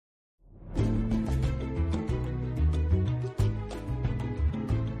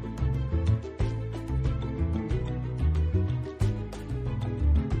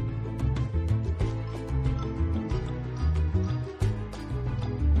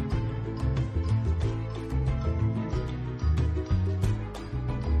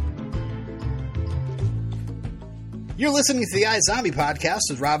You're listening to the iZombie podcast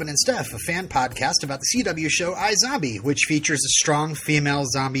with Robin and Steph, a fan podcast about the CW show iZombie, which features a strong female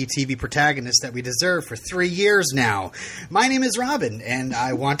zombie TV protagonist that we deserve for 3 years now. My name is Robin, and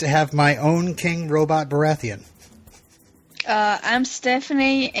I want to have my own King Robot Baratheon. I'm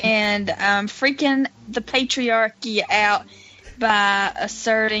Stephanie, and I'm freaking the patriarchy out by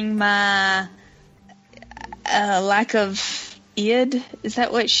asserting my lack of id. Is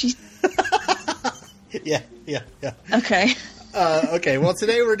that what she... Yeah. Okay. Okay, well,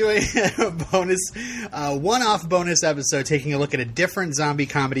 today we're doing a one-off bonus episode taking a look at a different zombie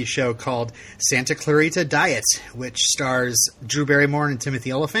comedy show called Santa Clarita Diet, which stars Drew Barrymore and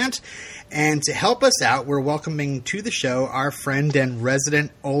Timothy Olyphant. And to help us out, we're welcoming to the show our friend and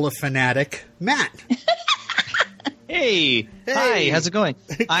resident Ola fanatic, Matt. Hey, hi, how's it going?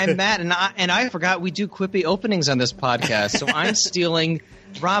 I'm Matt, and I forgot we do quippy openings on this podcast, so I'm stealing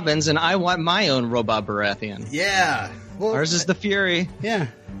Robin's, and I want my own Robot Baratheon. Yeah. Well, ours is the Fury. Yeah,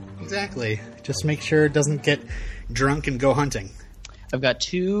 exactly. Just make sure it doesn't get drunk and go hunting. I've got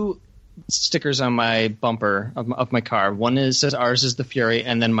 2 stickers on my bumper of my car. One says ours is the Fury,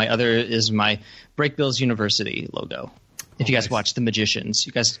 and then my other is my Break Bills University logo. If you guys watch The Magicians,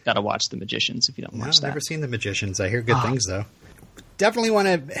 you guys got to watch The Magicians if you don't watch that. I've never seen The Magicians. I hear good things, though. Definitely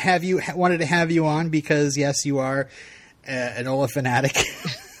wanted to have you on because, yes, you are an Ola fanatic.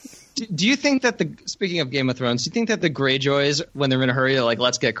 Do you think that speaking of Game of Thrones, do you think that the Greyjoys, when they're in a hurry, are like,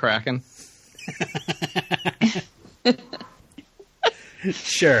 let's get cracking?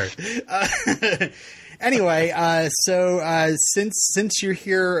 Sure. Anyway, so since you're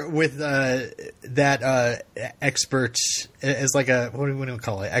here with that expert as like a what do we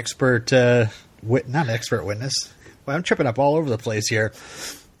call it? Expert, not expert witness. Well, I'm tripping up all over the place here.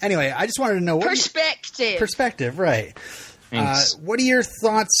 Anyway, I just wanted to know perspective, right? What are your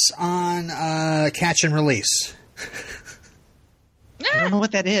thoughts on Catch and Release? I don't know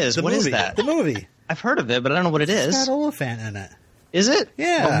what that is. What is that? The movie. I've heard of it, but I don't know what it is. It's got Olyphant in it. Is it?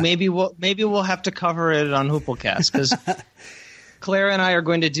 Yeah. Well, maybe we'll have to cover it on Hooplecast because Claire and I are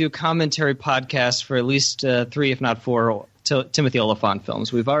going to do commentary podcasts for at least 3, if not 4, Timothy Olyphant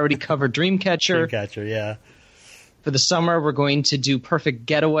films. We've already covered Dreamcatcher. Dreamcatcher, yeah. For the summer, we're going to do Perfect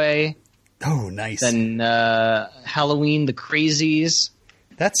Getaway. Oh, nice. Then Halloween, The Crazies.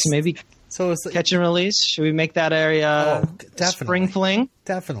 That's maybe it's like, Catch and Release. Should we make that a spring fling?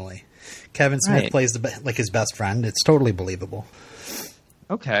 Definitely. Kevin Smith plays his best friend. It's totally believable.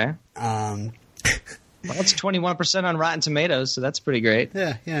 Okay. Well, it's 21% on Rotten Tomatoes, so that's pretty great.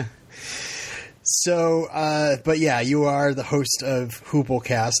 Yeah. So, but yeah, you are the host of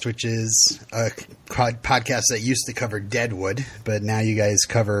Hooplecast, which is a podcast that used to cover Deadwood, but now you guys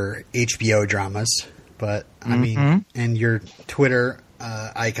cover HBO dramas. But, I mean, and your Twitter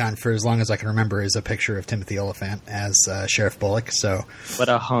icon, for as long as I can remember, is a picture of Timothy Olyphant as Sheriff Bullock. So, what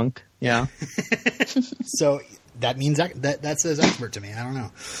a hunk. Yeah. So that means that says expert to me. I don't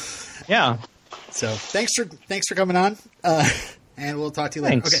know. Yeah. So thanks for coming on. And we'll talk to you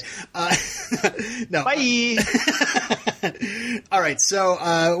later. Thanks. Okay. No. Bye. All right. So,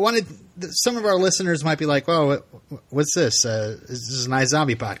 some of our listeners might be like, "Well, what's this? This is an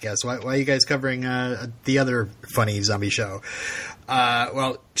iZombie podcast. Why are you guys covering the other funny zombie show?"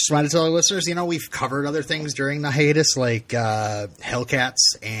 Well, just wanted to tell our listeners, we've covered other things during the hiatus, like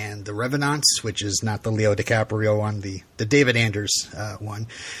Hellcats and The Revenants, which is not the Leo DiCaprio one, the David Anders one.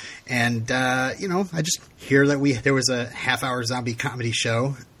 And, I just hear that there was a half-hour zombie comedy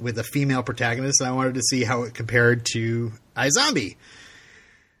show with a female protagonist, and I wanted to see how it compared to iZombie.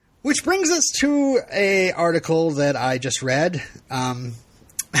 Which brings us to a article that I just read.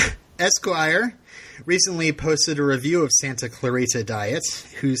 Esquire recently posted a review of Santa Clarita Diet,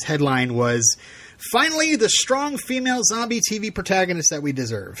 whose headline was, "Finally, the strong female zombie TV protagonist that we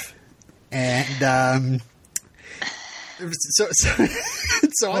deserve." And,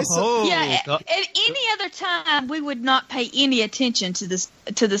 So I saw, at any other time we would not pay any attention to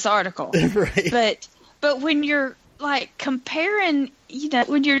this article, right? But when you're like comparing,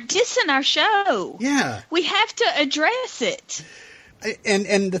 when you're dissing our show, we have to address it.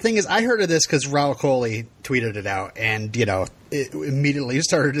 And the thing is, I heard of this because Raul Coley tweeted it out, and it immediately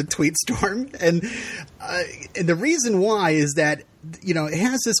started a tweet storm, and the reason why is that it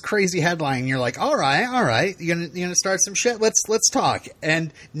has this crazy headline. And you're like, all right, you're gonna start some shit. Let's talk.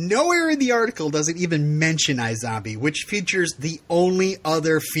 And nowhere in the article does it even mention iZombie, which features the only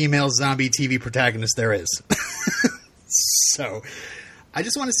other female zombie TV protagonist there is. So, I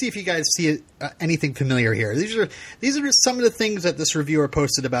just want to see if you guys see anything familiar here. These are some of the things that this reviewer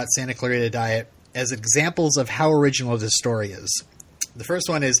posted about Santa Clarita Diet as examples of how original this story is. The first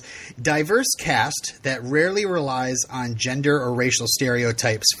one is diverse cast that rarely relies on gender or racial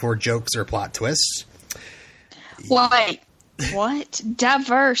stereotypes for jokes or plot twists. Wait, what?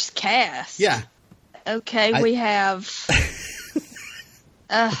 Diverse cast? Yeah. Okay, we have...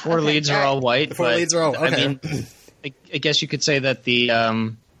 the four leads are all white. The four leads are all... Okay. I mean, I guess you could say that the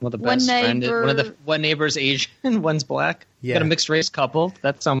best friend is one neighbor's Asian, one's black. Yeah. Got a mixed race couple.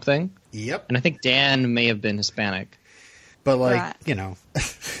 That's something. Yep. And I think Dan may have been Hispanic. But I mean,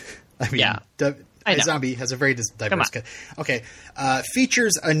 yeah. Zombie has a very diverse cast. Okay.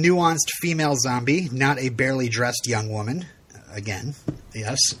 Features a nuanced female zombie, not a barely dressed young woman. Again,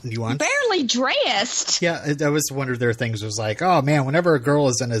 yes, nuanced. Barely dressed? Yeah, that was one of their things was like, oh man, whenever a girl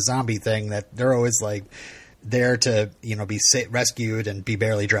is in a zombie thing, that they're always like there to, be rescued and be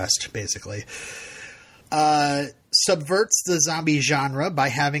barely dressed, basically. Subverts the zombie genre by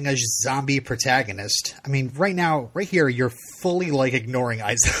having a zombie protagonist. I mean, right here, you're fully ignoring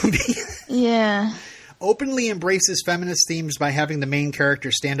iZombie. Yeah. Openly embraces feminist themes by having the main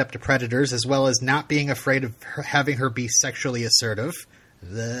character stand up to predators, as well as not being afraid of having her be sexually assertive.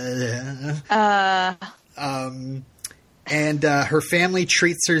 And her family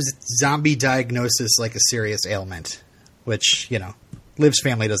treats her zombie diagnosis like a serious ailment, which, Liv's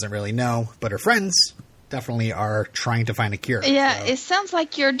family doesn't really know, but her friends definitely are trying to find a cure. Yeah, so. It sounds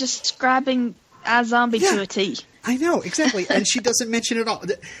like you're describing iZombie to a T. I know, exactly. And she doesn't mention it all.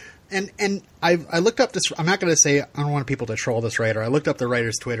 And I looked up this. I'm not going to say I don't want people to troll this writer. I looked up the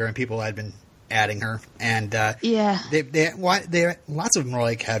writer's Twitter, and people had been adding her. And they lots of them were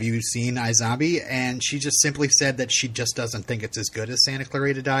like, "Have you seen iZombie?" And she just simply said that she just doesn't think it's as good as Santa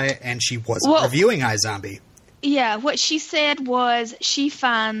Clarita Diet, and she wasn't reviewing iZombie. Yeah, what she said was she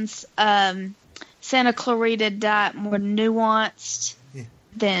finds Santa Clarita Diet more nuanced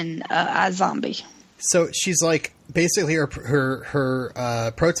than iZombie. So she's like, basically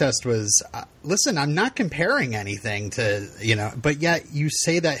her protest was, listen, I'm not comparing anything to, but yet you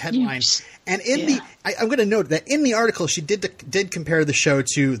say that headline. And I'm going to note that in the article, she did compare the show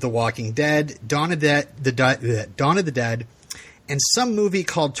to The Walking Dead, Dawn of the Dead, and some movie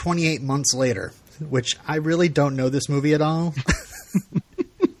called 28 Months Later, which I really don't know this movie at all.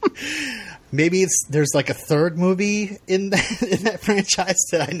 Maybe there's a third movie in that franchise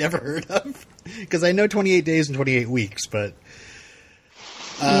that I never heard of. Because I know 28 Days and 28 Weeks, but...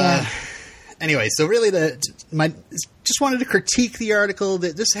 Anyway, so really just wanted to critique the article.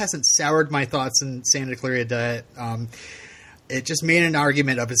 That this hasn't soured my thoughts in Santa Clarita Diet. It just made an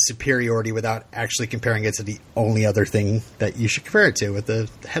argument of its superiority without actually comparing it to the only other thing that you should compare it to with the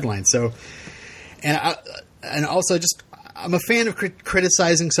headline. So, and also just... I'm a fan of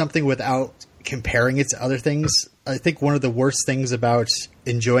criticizing something without comparing it to other things. I think one of the worst things about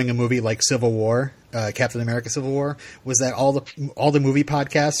enjoying a movie like Civil War, Captain America Civil War, was that all the movie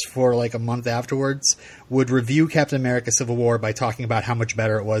podcasts for a month afterwards would review Captain America Civil War by talking about how much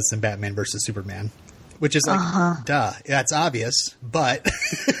better it was than Batman versus Superman, which is duh, that's obvious, but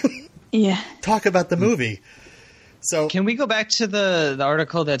talk about the movie. So, can we go back to the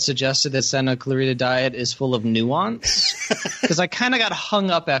article that suggested that Santa Clarita Diet is full of nuance? Because I kind of got hung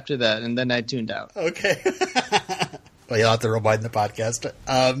up after that, and then I tuned out. Okay. Well, you'll have to rewind the podcast.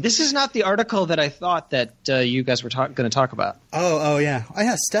 This is not the article that I thought that you guys were going to talk about. Oh, yeah. Oh,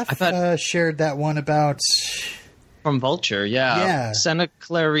 yeah, Steph shared that one about... From Vulture, yeah. Santa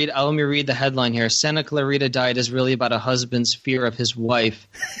Clarita, let me read the headline here. Santa Clarita Diet is really about a husband's fear of his wife.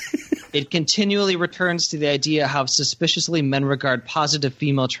 It continually returns to the idea how suspiciously men regard positive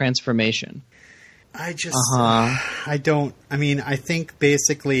female transformation. I think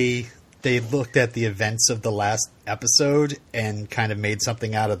basically they looked at the events of the last episode and kind of made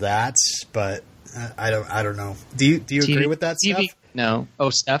something out of that, but I don't know. Do you agree with that, Steph? No. Oh,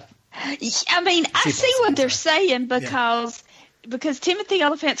 Steph? I mean, I see what they're saying because Timothy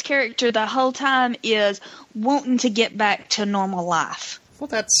Oliphant's character the whole time is wanting to get back to normal life. Well,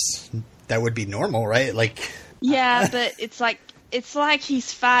 that would be normal, right? Yeah, but it's like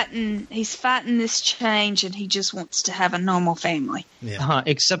he's fighting this change, and he just wants to have a normal family. Yeah.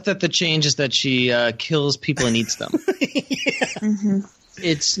 Except that the change is that she kills people and eats them. Mm-hmm.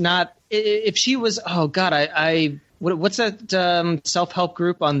 It's not. If she was, oh God, what's that self-help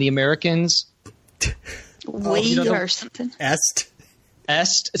group on the Americans? Or something. Est.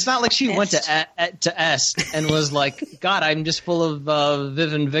 It's not like she went to Est and was like, God, I'm just full of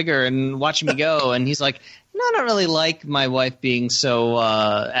viv and vigor and watch me go. And he's like, no, I don't really like my wife being so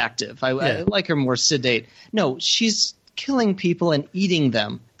active. I like her more sedate. No, she's killing people and eating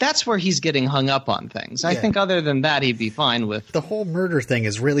them. That's where he's getting hung up on things. I think other than that, he'd be fine with. The whole murder thing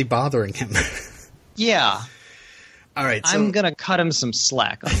is really bothering him. Yeah. All right, so I'm gonna cut him some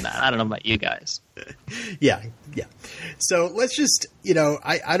slack on that. I don't know about you guys. yeah. So let's just,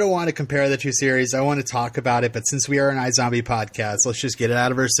 I don't want to compare the two series. I want to talk about it, but since we are an iZombie podcast, let's just get it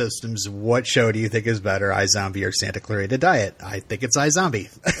out of our systems. What show do you think is better, iZombie or Santa Clarita Diet? I think it's iZombie.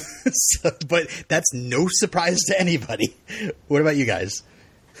 But that's no surprise to anybody. What about you guys?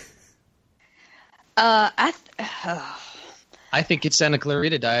 I think it's Santa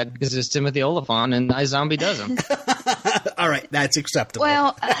Clarita Diet because it's Timothy Oliphant and iZombie doesn't. All right, that's acceptable.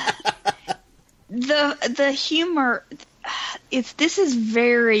 Well, the humor, this is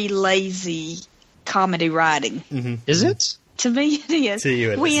very lazy comedy writing. Mm-hmm. Is it? To me, it is. To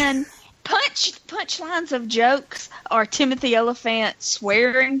you, it when punchlines of jokes are Timothy Oliphant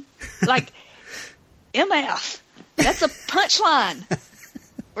swearing, like MF. That's a punchline.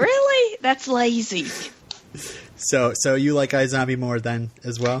 Really? That's lazy. So you like iZombie more then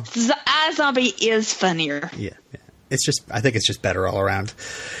as well? iZombie is funnier. Yeah. I think it's just better all around.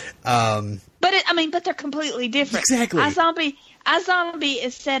 But they're completely different. Exactly. iZombie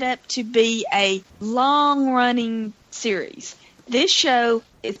is set up to be a long-running series. This show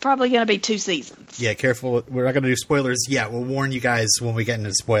is probably going to be 2 seasons. Yeah, careful. We're not going to do spoilers. Yeah, we'll warn you guys when we get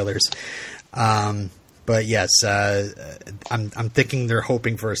into spoilers. But yes, I'm thinking they're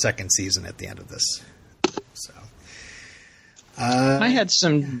hoping for a second season at the end of this. So, I had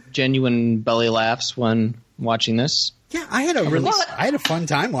some genuine belly laughs when watching this. Yeah, I had a fun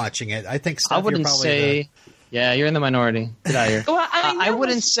time watching it. I think Steph, I wouldn't say. Yeah, you're in the minority. Get out of here. Well, I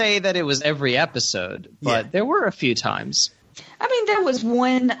wouldn't say that it was every episode, but there were a few times. There was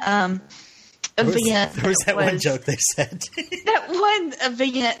one event. There was that one joke they said. That one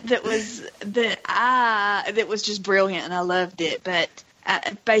event that was just brilliant, and I loved it. But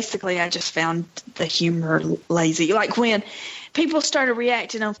I just found the humor lazy. Like when people started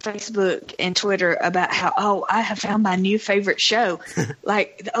reacting on Facebook and Twitter about how, I have found my new favorite show.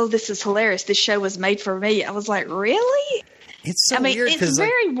 Like, this is hilarious. This show was made for me. I was like, really? It's so weird. It's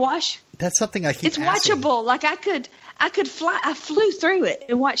very That's something I keep It's watchable. Like I could fly. I flew through it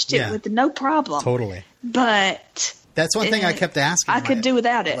and watched it with no problem. Totally. But that's one thing I kept asking. I could do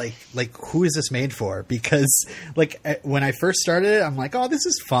without it. Like, who is this made for? Because, when I first started it, I'm like, oh, this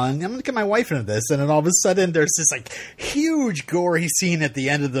is fun. I'm going to get my wife into this. And then all of a sudden, there's this, huge gory scene at the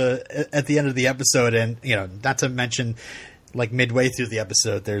end of the episode. And, not to mention, midway through the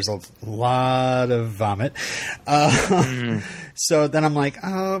episode, there's a lot of vomit. So then I'm like,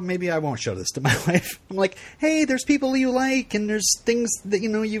 oh, maybe I won't show this to my wife. I'm like, hey, there's people you like, and there's things that,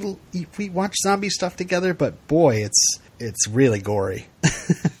 we watch zombie stuff together, but boy, it's really gory.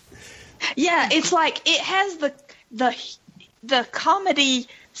 Yeah, it's like it has the comedy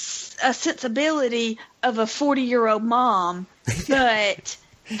sensibility of a 40-year-old mom, but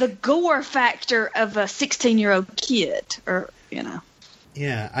the gore factor of a 16-year-old kid,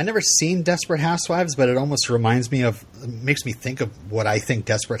 Yeah, I never seen Desperate Housewives, but it almost makes me think of what I think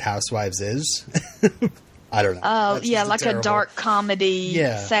Desperate Housewives is. I don't know. Oh, yeah, like a dark comedy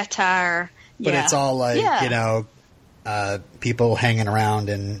satire. But it's all people hanging around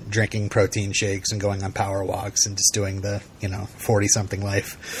and drinking protein shakes and going on power walks and just doing the, 40-something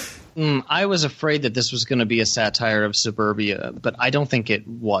life. I was afraid that this was going to be a satire of suburbia, but I don't think it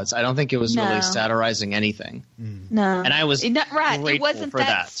was. I don't think it was really satirizing anything. No. And I was grateful for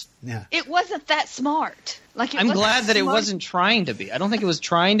that. Yeah. It wasn't that smart. I'm glad that it wasn't trying to be. I don't think it was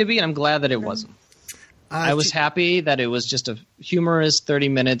trying to be, and I'm glad that it wasn't. I was happy that it was just a humorous 30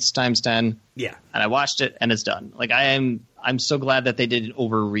 minutes times 10. Yeah. And I watched it, and it's done. I'm so glad that they didn't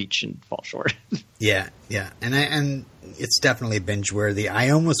overreach and fall short. Yeah. And it's definitely binge worthy. I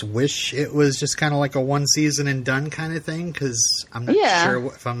almost wish it was just kind of like a one season and done kind of thing, because I'm not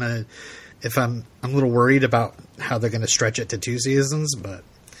sure if I'm a little worried about how they're going to stretch it to 2 seasons, but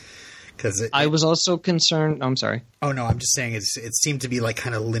I was also concerned. I'm sorry. Oh no, I'm just saying it seemed to be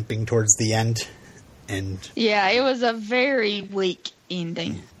kind of limping towards the end, and it was a very weak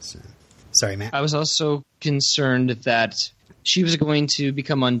ending. Sorry, Matt. I was also concerned that she was going to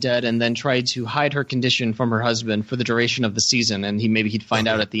become undead and then try to hide her condition from her husband for the duration of the season, and he'd find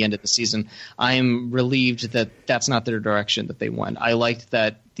out at the end of the season. I am relieved that that's not their direction that they went. I liked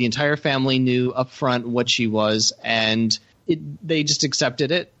that the entire family knew up front what she was, and they just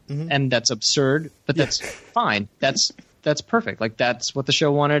accepted it, and that's absurd, but that's fine. That's perfect. That's what the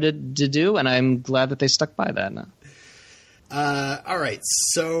show wanted it to do, and I'm glad that they stuck by that now. All right.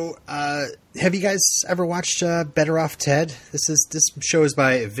 So, have you guys ever watched Better Off Ted? This show is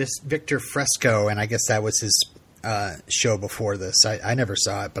by Victor Fresco, and I guess that was his show before this. I never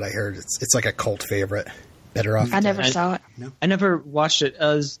saw it, but I heard it's like a cult favorite. Better Off Ted. I never saw it. No? I never watched it.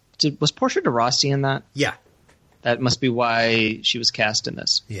 Was Portia de Rossi in that? Yeah. That must be why she was cast in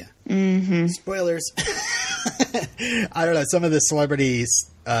this. Yeah. Mm-hmm. Spoilers. I don't know. Some of the celebrities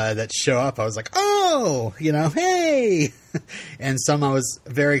that show up, I was like, oh, hey. And some I was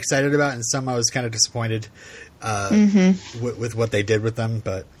very excited about, and some I was kind of disappointed with what they did with them.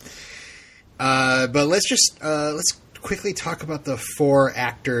 But let's quickly talk about the 4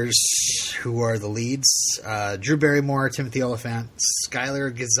 actors who are the leads: Drew Barrymore, Timothy Olyphant,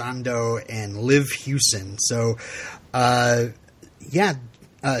 Skylar Gisondo, and Liv Hewson. So,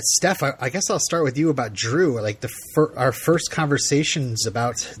 Steph, I guess I'll start with you about Drew. Like our first conversations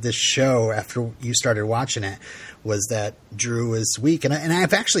about this show after you started watching it was that Drew was weak, and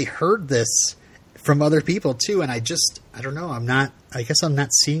I've actually heard this from other people too. And I don't know. I guess I'm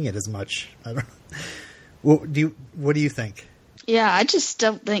not seeing it as much. I don't. What do you think? Yeah, I just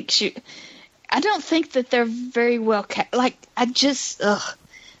don't think I don't think that they're very well I just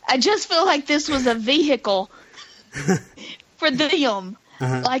feel like this was a vehicle for them.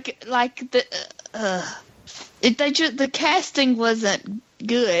 The casting wasn't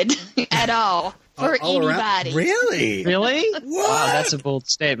good at all for anybody. Really? What? Wow, that's a bold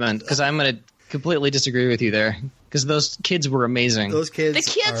statement, because I'm going to completely disagree with you there, because those kids were amazing. The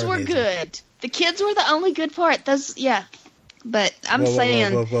kids were amazing. good. The kids were the only good part. But I'm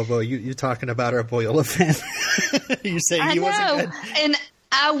saying... Whoa. You're talking about our boy Oliphant. You're saying he wasn't good? And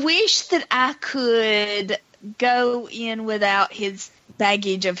I wish that I could go in without his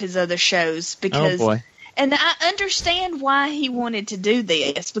baggage of his other shows, because... Oh, boy. And I understand why he wanted to do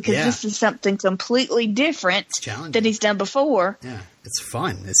this, because this is something completely different than he's done before. Yeah, it's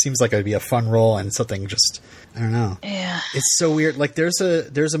fun. It seems like it would be a fun role and something just... I don't know. Yeah. It's so weird. Like there's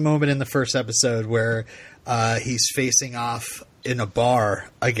a moment in the first episode where he's facing off in a bar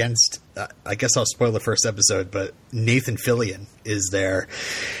against, I guess I'll spoil the first episode, but Nathan Fillion is there.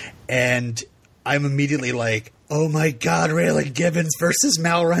 And I'm immediately like, oh my God, Raylan Gibbons versus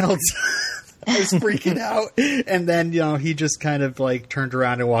Mal Reynolds. I was freaking out. And then, he just kind of like turned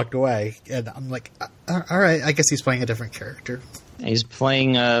around and walked away. And I'm like, all right, I guess he's playing a different character. He's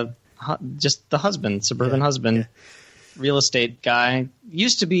playing just the husband, suburban husband, real estate guy.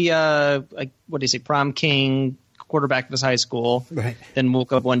 Used to be prom king, quarterback of his high school. Right. Then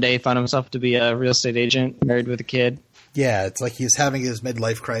woke up one day, found himself to be a real estate agent, married with a kid. Yeah, it's like he's having his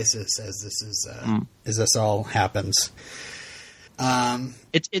midlife crisis as this all happens.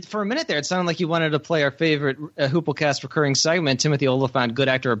 It for a minute there, it sounded like you wanted to play our favorite Hooplecast recurring segment, Timothy Olyphant, good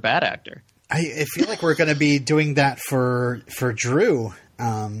actor or bad actor. I feel like we're going to be doing that for Drew.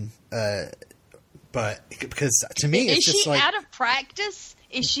 But because to me, it's just like... Is she out of practice?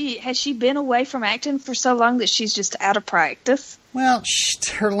 Has she been away from acting for so long that she's just out of practice? Well,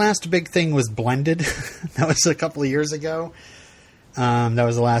 her last big thing was Blended. That was a couple of years ago. That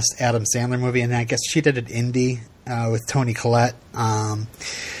was the last Adam Sandler movie, and I guess she did an indie with Toni Collette. I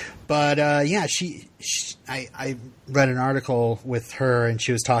read an article with her, and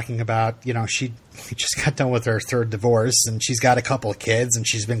she was talking about, she just got done with her third divorce, and she's got a couple of kids, and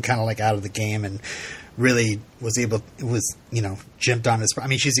she's been kind of like out of the game, and really jumped on this. I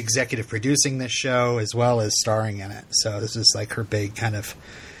mean, she's executive producing this show as well as starring in it. So this is like her big kind of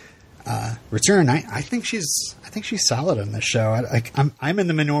return. I think she's solid on this show. I'm in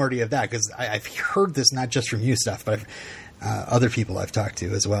the minority of that, because I've heard this not just from you, Steph, but other people I've talked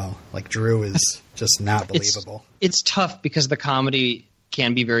to as well. Like Drew is just not believable. It's tough because the comedy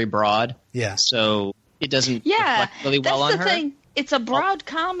can be very broad. Yeah. So it doesn't reflect really well on her. That's the thing. It's a broad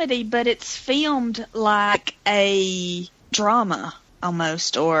comedy, but it's filmed like a drama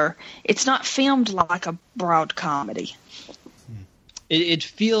almost, or it's not filmed like a broad comedy. It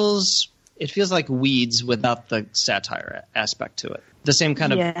feels like Weeds without the satire aspect to it. The same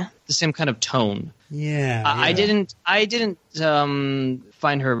kind of tone. Yeah. I didn't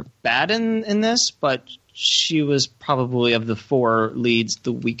find her bad in this, but she was probably of the 4 leads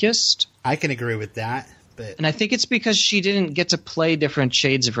the weakest. I can agree with that. And I think it's because she didn't get to play different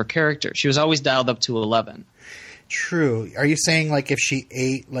shades of her character. She was always dialed up to 11. True. Are you saying like if she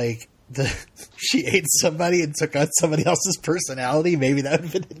ate she ate somebody and took on somebody else's personality, maybe that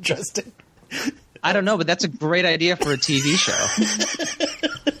would have been interesting? I don't know, but that's a great idea for a TV show.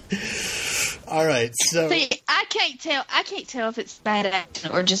 All right, so see, I can't tell if it's bad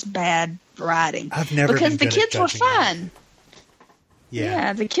acting or just bad writing. I've never because been the good kids at were judging fun.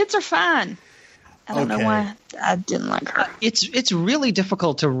 Yeah, the kids are fine. I don't know why I didn't like her. It's really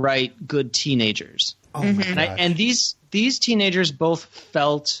difficult to write good teenagers. Oh my gosh. And these teenagers both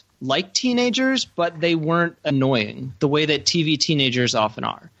felt like teenagers, but they weren't annoying the way that TV teenagers often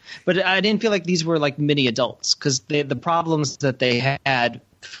are. But I didn't feel like these were like mini adults, because the problems that they had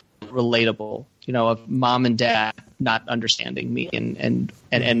relatable. Of mom and dad not understanding me, and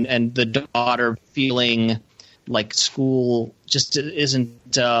the daughter feeling like school just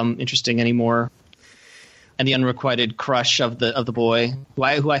isn't interesting anymore, and the unrequited crush of the boy,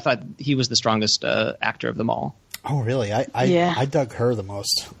 who I thought he was the strongest actor of them all. Oh, really? I dug her the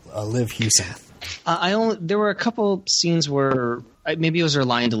most, Liv Hewson. There were a couple scenes where maybe it was her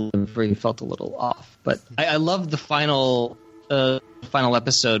line delivery felt a little off, but I loved the final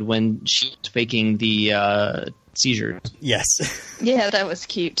episode when she was faking the seizures. Yes. Yeah, that was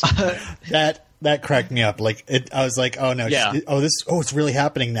cute. That cracked me up. Like I was like, oh no, yeah. It's really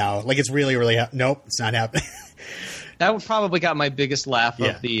happening now. Like it's really, really nope, it's not happening. That probably got my biggest laugh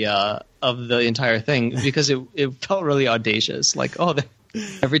of the entire thing, because it felt really audacious. Like,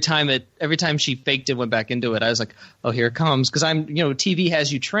 every time she faked it, went back into it, I was like, oh, here it comes. Because TV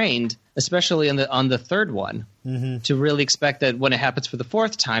has you trained, especially on the third one, to really expect that when it happens for the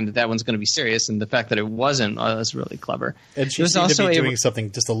fourth time, that one's going to be serious. And the fact that it wasn't was really clever. And she seemed to be doing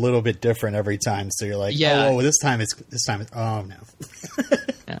something just a little bit different every time. So you're like, this time it's oh no.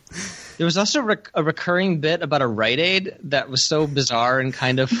 Yeah. There was also a recurring bit about a Rite Aid that was so bizarre and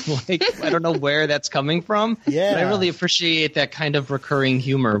kind of like, I don't know where that's coming from. Yeah. But I really appreciate that kind of recurring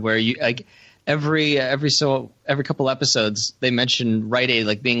humor where you like every couple episodes they mention Rite Aid,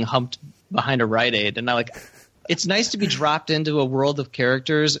 like being humped behind a Rite Aid, and it's nice to be dropped into a world of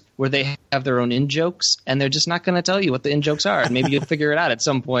characters where they have their own in-jokes and they're just not going to tell you what the in-jokes are. Maybe you'll figure it out at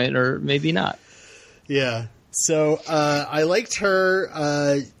some point, or maybe not. Yeah. So I liked her,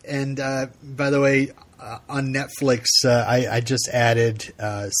 and by the way, on Netflix, I just added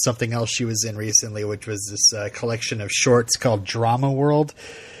something else she was in recently, which was this collection of shorts called Drama World,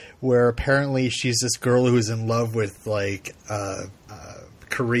 where apparently she's this girl who's in love with like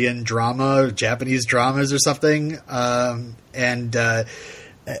Korean drama, Japanese dramas or something, and all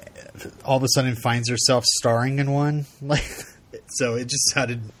of a sudden finds herself starring in one. Like, so it just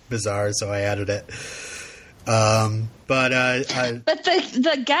sounded bizarre, so I added it. But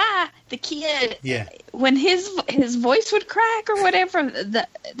the guy, the kid, yeah, when his voice would crack or whatever,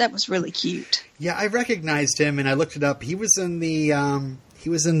 that was really cute. Yeah, I recognized him and I looked it up. He was in the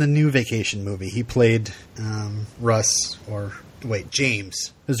new Vacation movie. He played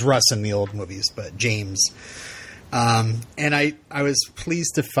James. It was Russ in the old movies, but James. And I was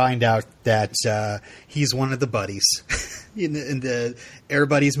pleased to find out that he's one of the buddies in the Air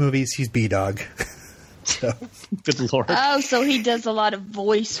Buddies movies. He's B-Dog. So, good Lord. Oh, so he does a lot of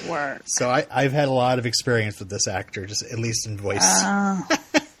voice work. So I've had a lot of experience with this actor, just at least in voice.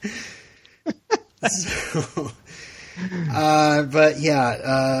 But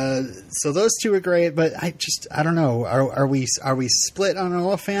yeah, so those two are great. But I don't know. Are we split on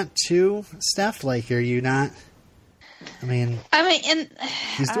Oliphant too, Steph? Like, are you not? I mean, and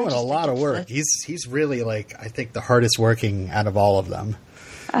he's doing a lot of work. He's really, like, I think the hardest working out of all of them.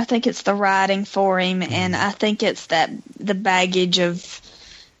 I think it's the writing for him, and I think it's the baggage of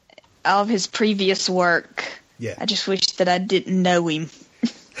all of his previous work. Yeah. I just wish that I didn't know him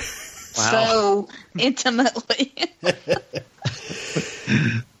so intimately.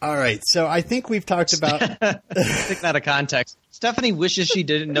 All right, so I think we've talked about... Take that out of context. Stephanie wishes she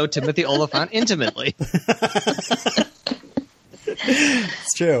didn't know Timothy Oliphant intimately.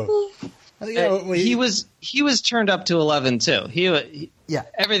 It's true. He was turned up to 11 too.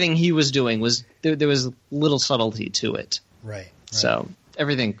 Everything he was doing was there was little subtlety to it. Right. So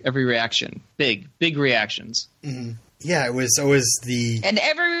every reaction, big reactions. Mm-hmm. Yeah, it was always and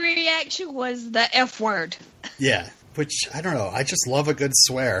every reaction was the F word. Yeah, which I don't know. I just love a good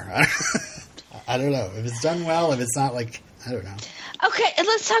swear. I don't know if it's done well. If it's not, like, I don't know. Okay, and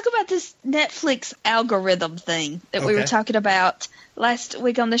let's talk about this Netflix algorithm thing that we were talking about last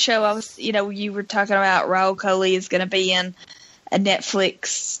week on the show. You were talking about Raul Coley is going to be in a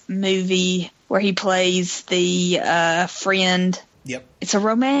Netflix movie where he plays the friend. Yep. It's a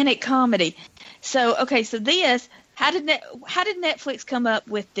romantic comedy. So, how did Netflix come up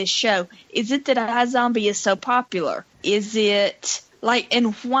with this show? Is it that iZombie is so popular? Is it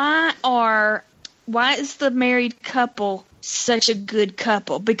and why is the married couple such a good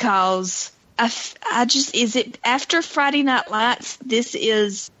couple? Because is it after Friday Night Lights? This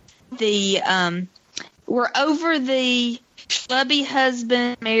is the we're over the schlubby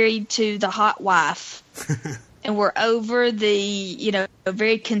husband married to the hot wife, and we're over the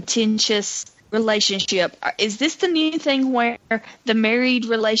very contentious relationship. Is this the new thing where the married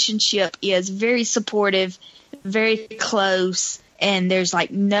relationship is very supportive, very close, and there's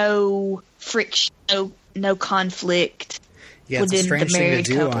like no friction, no conflict? Yeah, it's a within the strange thing to married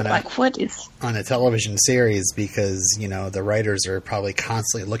do couple. on Like, what is? a television series because, the writers are probably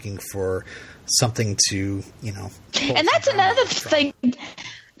constantly looking for something to, pull And that's some drama another from. thing.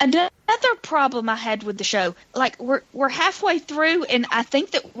 Another problem I had with the show. Like, we're halfway through, and I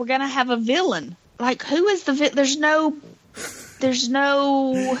think that we're gonna have a villain. Like, who is the villain? There's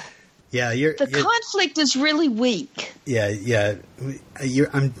no. Yeah, The conflict is really weak. Yeah.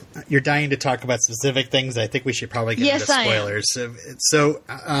 You're dying to talk about specific things. I think we should probably get into spoilers. So,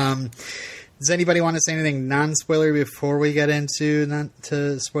 does anybody want to say anything non-spoiler before we get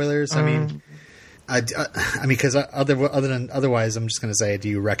into spoilers? I mean, because otherwise, I'm just going to say, do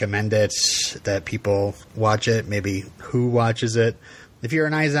you recommend it? That people watch it? Maybe who watches it? If you're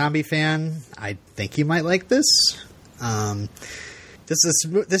an iZombie fan, I think you might like this.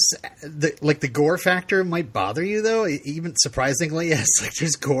 The gore factor might bother you though. Even surprisingly, yes, like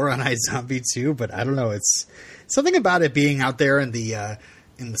there's gore on iZombie too, but I don't know. It's something about it being out there in the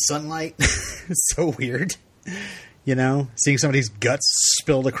sunlight. It's so weird, seeing somebody's guts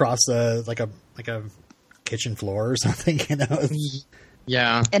spilled across a kitchen floor or something.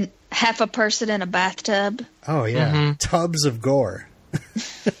 Yeah, And half a person in a bathtub. Oh yeah, tubs of gore.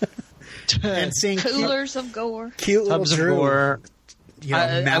 And seeing Coolers of gore. cute little tubs of Drew, gore.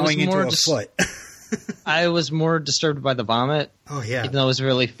 mowing into a foot. I was more disturbed by the vomit. Oh yeah, Even though it was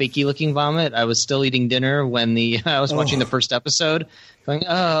really fakey looking vomit, I was still eating dinner when I was watching the first episode, going, it's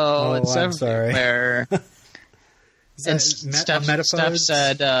I'm everywhere. Sorry. And Steph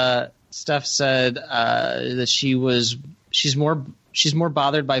said that she's more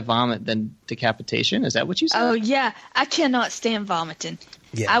bothered by vomit than decapitation. Is that what you said? Oh yeah, I cannot stand vomiting.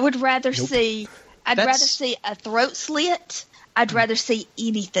 Yeah. I would rather see. Rather see a throat slit. I'd rather see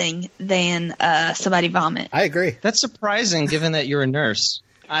anything than somebody vomit. I agree. That's surprising, given that you're a nurse.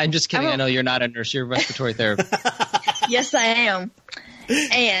 I'm just kidding. I know you're not a nurse. You're a respiratory therapist. Yes, I am.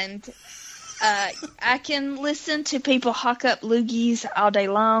 And I can listen to people hawk up loogies all day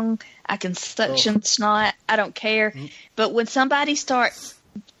long. I can suction snot. I don't care. But when somebody starts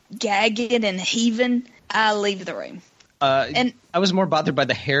gagging and heaving, I leave the room. And I was more bothered by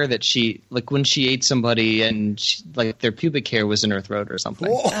the hair that when she ate somebody and their pubic hair was in her throat or something.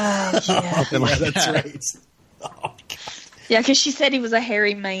 Oh, yeah. That's right. Oh, God. Yeah, because she said he was a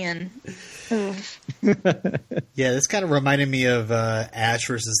hairy man. Yeah, this kind of reminded me of Ash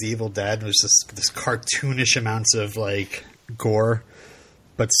versus the Evil Dead. It was just this cartoonish amounts of gore,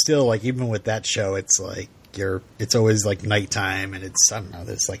 but still, even with that show, it's it's always nighttime, and it's, I don't know,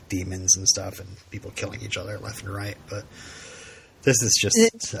 there's demons and stuff and people killing each other left and right. But this is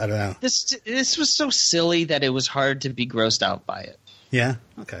just, I don't know. This was so silly that it was hard to be grossed out by it. Yeah.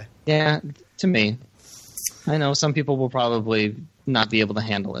 Okay. Yeah, to me. I know some people will probably not be able to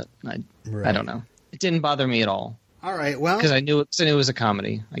handle it. I don't know. It didn't bother me at all. All right. Well, because I knew it was a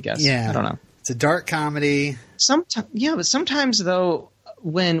comedy, I guess. Yeah. I don't know. It's a dark comedy. But sometimes though,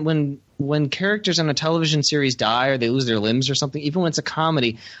 when characters in a television series die or they lose their limbs or something, even when it's a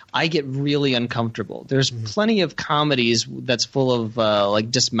comedy, I get really uncomfortable. There's plenty of comedies that's full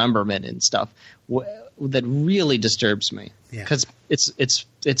of dismemberment and stuff that really disturbs me because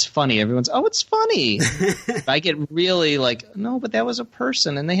it's funny. Everyone's, it's funny. I get really no, but that was a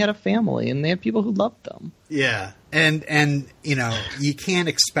person and they had a family and they had people who loved them. Yeah, and you can't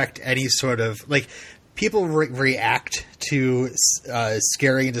expect any sort of people react to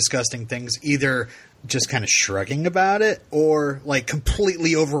scary and disgusting things either just kind of shrugging about it or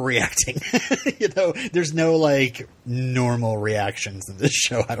completely overreacting. There's no normal reactions in this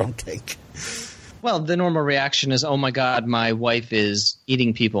show, I don't think. Well, the normal reaction is, oh my God, my wife is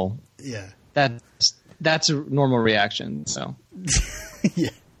eating people. Yeah. That's a normal reaction. So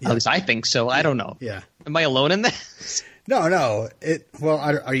yeah. At least I think so. I don't know. Yeah. Am I alone in this? No. Are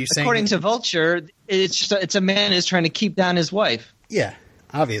you saying? According to Vulture, it's a man who's trying to keep down his wife. Yeah,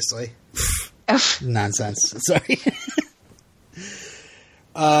 obviously. Nonsense. Sorry.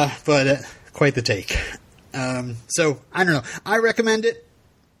 But quite the take. So I don't know. I recommend it.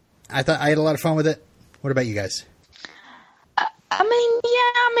 I thought I had a lot of fun with it. What about you guys? I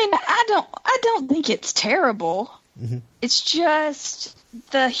don't think it's terrible. Mm-hmm. It's just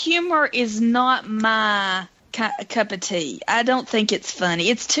the humor is not my cup of tea. I don't think it's funny.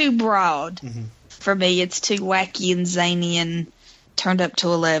 It's too broad for me. It's too wacky and zany and turned up to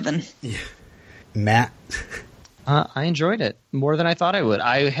 11. Yeah. Matt? I enjoyed it more than I thought I would.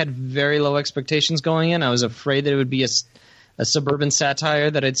 I had very low expectations going in. I was afraid that it would be a suburban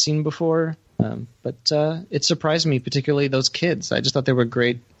satire that I'd seen before. But it surprised me, particularly those kids. I just thought they were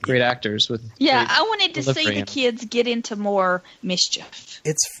great actors. I wanted to see the kids get into more mischief.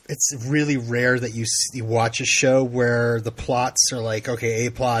 It's really rare that you watch a show where the plots are like, okay,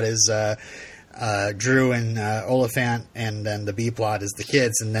 A plot is Drew and Oliphant, and then the B plot is the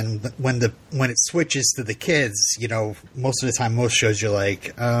kids, and then when it switches to the kids, most of the time, most shows you're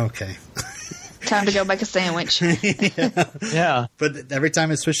like, oh, okay. Time to go make a sandwich. Yeah. But every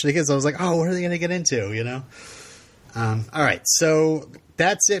time it switched to the kids, I was like, oh, what are they going to get into, all right, so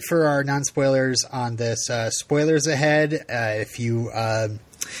that's it for our non-spoilers on this. Spoilers ahead. If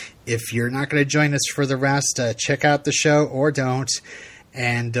you're not going to join us for the rest, check out the show or don't.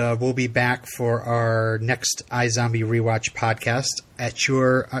 And we'll be back for our next iZombie Rewatch podcast at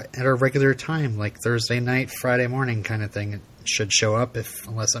our regular time, like Thursday night, Friday morning kind of thing. It should show up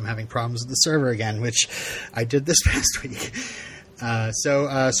unless I'm having problems with the server again, which I did this past week.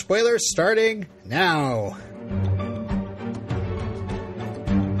 So spoilers starting now.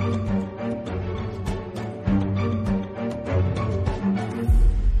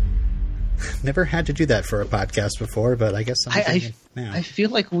 Never had to do that for a podcast before, but I guess I'm doing it now. I feel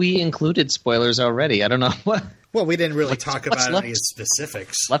like we included spoilers already. I don't know what. Well, we didn't really talk about any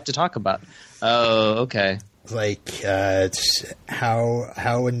specifics. Left to talk about. Oh, okay. Like, how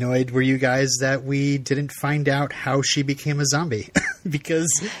annoyed were you guys that we didn't find out how she became a zombie?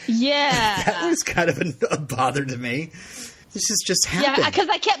 Because that was kind of a bother to me. This has just happened. Yeah, because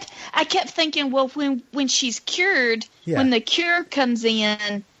I kept thinking, well, when she's cured, when the cure comes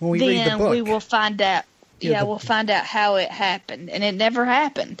in, then we will find out. Yeah, we'll find out how it happened, and it never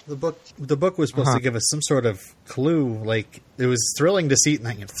happened. The book was supposed to give us some sort of clue. Like, it was thrilling to see.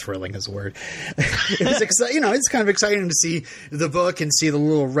 Not thrilling is a word. It was exciting. It's kind of exciting to see the book and see the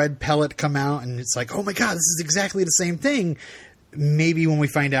little red pellet come out, and it's like, oh my god, this is exactly the same thing. Maybe when we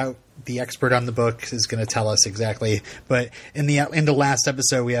find out, the expert on the book is going to tell us exactly. But in the last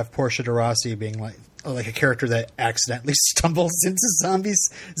episode, we have Portia de Rossi being like a character that accidentally stumbles into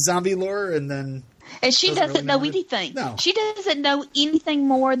zombie lore, and then. And she doesn't know anything. No. She doesn't know anything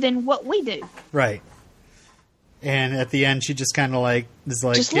more than what we do. Right. And at the end, she just kind of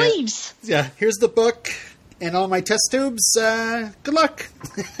just leaves. Yeah, here's the book and all my test tubes. Good luck.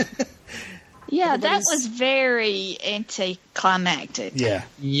 Yeah, that was very anticlimactic. Yeah.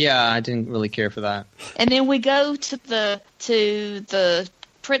 Yeah, I didn't really care for that. And then we go to the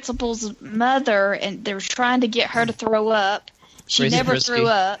principal's mother, and they're trying to get her to throw up. She never threw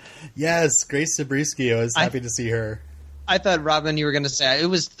up. Yes, Grace Zabriskie. I was happy to see her. I thought, Robin, you were going to say it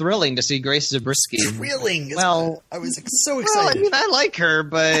was thrilling to see Grace Zabriskie. Thrilling? Well, I was so excited. Well, I mean, I like her,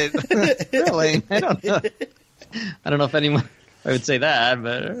 but thrilling. I don't know. I don't know if anyone I would say that,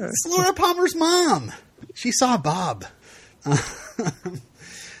 but it's Laura Palmer's mom. She saw Bob.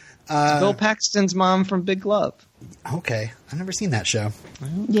 Bill Paxton's mom from Big Love. Okay, I've never seen that show.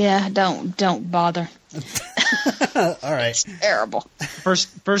 Yeah, don't bother. All right, it's terrible.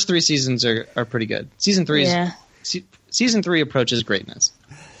 First 3 seasons are pretty good. Season 3 approaches greatness.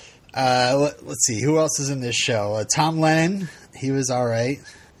 Let's see who else is in this show. Tom Lennon, he was all right.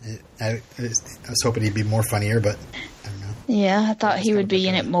 I was hoping he'd be more funnier, but I don't know. Yeah, I thought he would be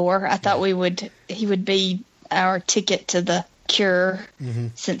in it more. I thought he would be our ticket to the cure,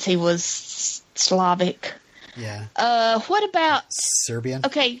 since he was Slavic. Yeah. What about Serbian?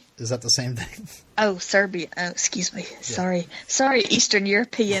 Okay. Is that the same thing? Oh, Serbia. Oh, excuse me. Yeah. Sorry, Eastern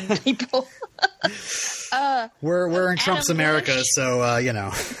European people. We're in Trump's Adam America, Bush. so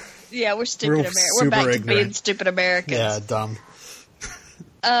Yeah, we're stupid Americans. We're back to being stupid Americans. Yeah, dumb.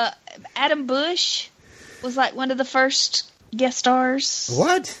 Adam Bush was like one of the first guest stars.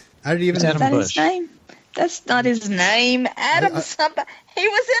 What? I didn't even. Adam Is that Bush. His name? That's not his name. Adam somebody. He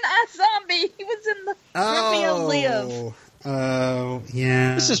was in iZombie. He was in the Romeo Live. Oh,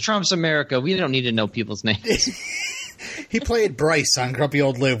 yeah. This is Trump's America. We don't need to know people's names. He played Bryce on Grumpy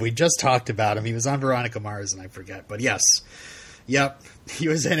Old Live. We just talked about him. He was on Veronica Mars, and I forget. But yes. Yep. He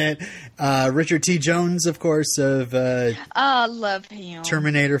was in it. Richard T. Jones, of course, of I love him.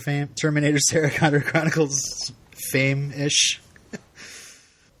 Terminator fame. Terminator Sarah Connor Chronicles fame-ish.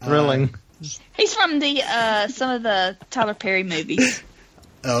 Thrilling. He's from the some of the Tyler Perry movies.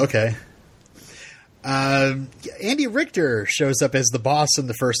 Oh, okay. Andy Richter shows up as the boss in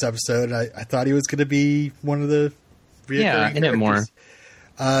the first episode. I thought he was going to be one of the in it more.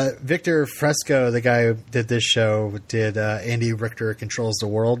 Victor Fresco, the guy who did this show, did Andy Richter Controls the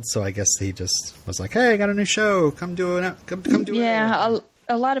World. So I guess he just was like, "Hey, I got a new show. Come do it. Come do it." Yeah,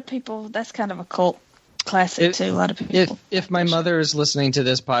 a lot of people. That's kind of a cult classic too. A lot of people. If my mother is listening to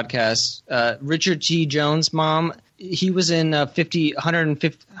this podcast, Richard T. Jones' mom he was in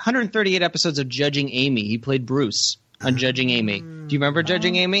 138 episodes of Judging Amy. He played Bruce on Judging Amy. Do you remember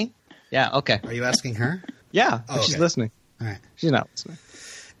Judging Amy? Yeah, okay. Are you asking her? Yeah, Oh, she's okay. listening. All right. She's not listening.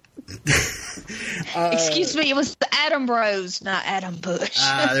 Excuse me, it was the Adam Bros, not Adam Bush.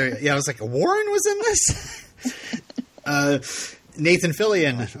 I was like, Warren was in this? Nathan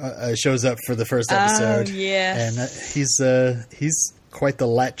Fillion shows up for the first episode. Oh, yes. And he's quite the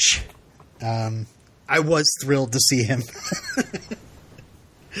lech. I was thrilled to see him.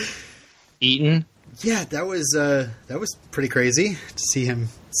 Eaton? Yeah, that was pretty crazy to see him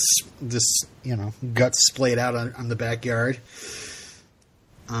just, guts splayed out on the backyard.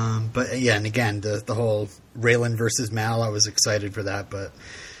 But yeah, and again, the whole Raylan versus Mal, I was excited for that, but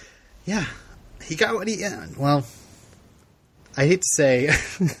yeah, he got what well, I hate to say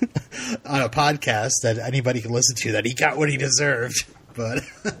on a podcast that anybody can listen to that he got what he deserved, but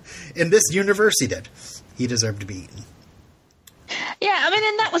in this universe he did. He deserved to be eaten. Yeah, I mean,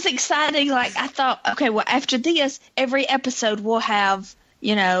 and that was exciting. Like, I thought, okay, well, after this, every episode will have,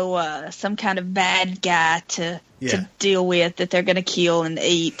 some kind of bad guy to deal with that they're going to kill and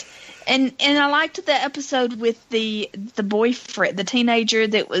eat. And I liked the episode with the boyfriend, the teenager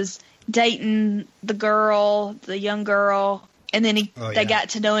that was dating the young girl, and then they got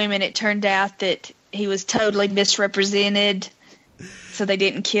to know him, and it turned out that he was totally misrepresented, so they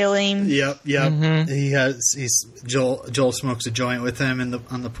didn't kill him. Yep. Mm-hmm. Joel smokes a joint with him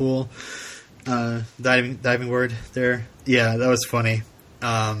on the pool, diving board there. Yeah, that was funny.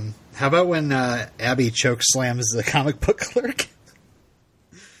 How about when Abby choke slams the comic book clerk?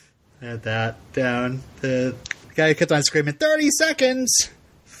 I had that down. The guy who kept on screaming, 30 seconds!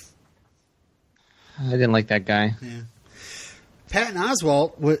 I didn't like that guy. Yeah. Patton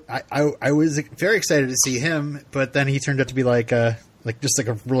Oswalt, I was very excited to see him, but then he turned out to be like just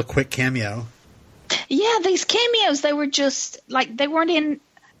a real quick cameo. Yeah, these cameos, they were just, they weren't in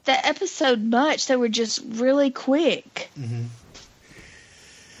the episode much. They were just really quick. Mm-hmm.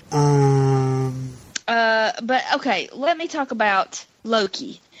 But okay, let me talk about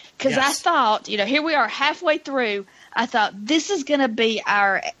Loki, because I thought, here we are halfway through. I thought this is going to be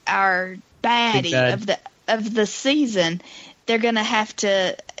our baddie of the season. They're going to have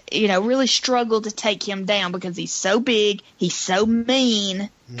to, really struggle to take him down because he's so big, he's so mean.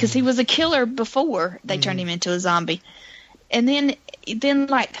 Because he was a killer before they turned him into a zombie, and then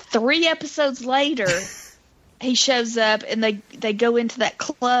 3 episodes later. He shows up and they go into that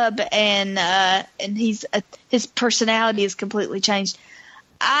club and his personality is completely changed.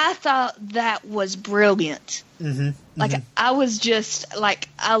 I thought that was brilliant. Mm-hmm. I was just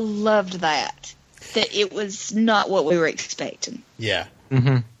I loved that it was not what we were expecting. Yeah.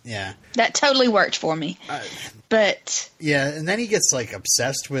 Mm-hmm. Yeah. That totally worked for me. But yeah, and then he gets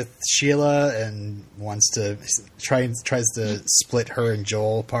obsessed with Sheila and tries to split her and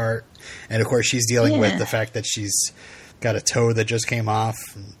Joel apart. And of course she's dealing with the fact that she's got a toe that just came off.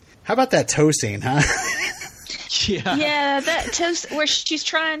 How about that toe scene, huh? Yeah, that toe where she's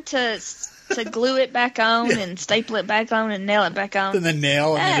trying to glue it back on and staple it back on and nail it back on. And then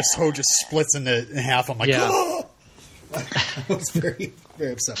nail, and then the toe just splits in half. I'm like, oh! I was very,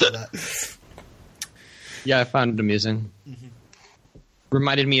 very upset with that. Yeah, I found it amusing. Mm-hmm.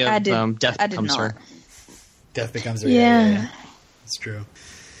 Reminded me of Death Becomes Her. Death Becomes Her. Yeah. It's true.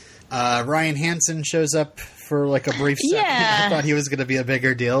 Ryan Hansen shows up for a brief second. Yeah. I thought he was going to be a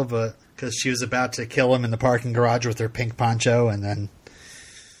bigger deal, but because she was about to kill him in the parking garage with her pink poncho, and then.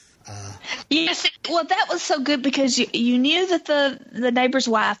 Yes, well, that was so good because you knew that the neighbor's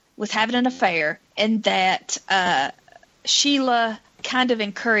wife was having an affair, and that Sheila kind of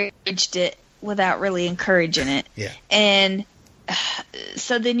encouraged it without really encouraging it. Yeah. And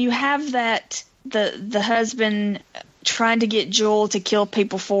so then you have that the husband trying to get Joel to kill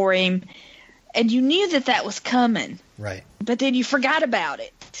people for him, and you knew that was coming. Right. But then you forgot about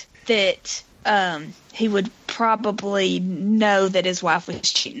it, that he would probably know that his wife was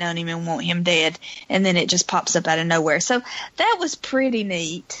cheating on him and want him dead, and then it just pops up out of nowhere. So that was pretty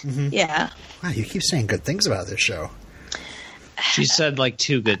neat. Mm-hmm. Yeah. Wow, you keep saying good things about this show. She said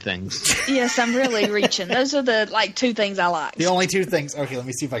 2 good things. Yes, I'm really reaching. Those are the 2 things I like. The only 2 things. Okay, let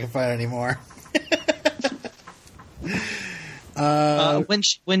me see if I can find any more.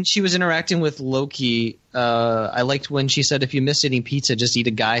 When she was interacting with Loki, I liked when she said, "If you miss eating pizza, just eat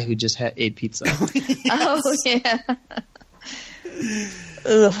a guy who just ate pizza." Oh yeah.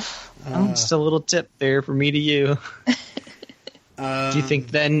 Ugh. Just a little tip there from me to you. Do you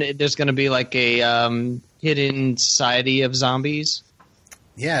think then there's going to be a hidden society of zombies?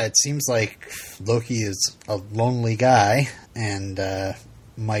 Yeah, it seems like Loki is a lonely guy and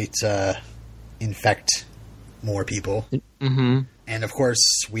might infect more people. Mm-hmm. And of course,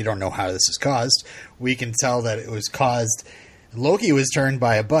 we don't know how this is caused. We can tell that it was caused. Loki was turned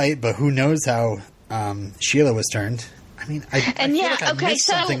by a bite, but who knows how Sheila was turned? I mean, I feel like I missed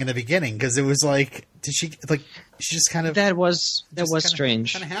something in the beginning because it was like, did she like? She just kind of that was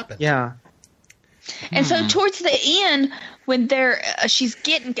strange. Kind of happened. Yeah. And so towards the end, when she's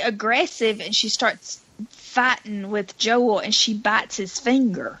getting aggressive and she starts fighting with Joel, and she bites his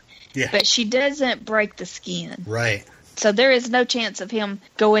finger. Yeah. But she doesn't break the skin. Right. So there is no chance of him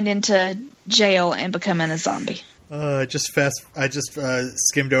going into jail and becoming a zombie. I just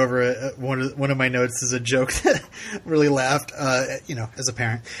skimmed over one of my notes is a joke that really laughed. As a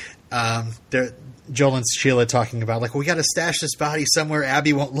parent, Joel and Sheila talking about like, we got to stash this body somewhere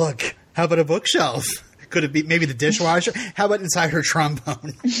Abby won't look. How about a bookshelf? Could it be maybe the dishwasher? How about inside her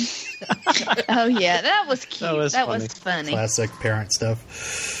trombone? Oh yeah, that was cute. That was funny. Classic parent stuff.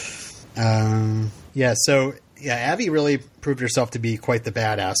 So Abby really proved herself to be quite the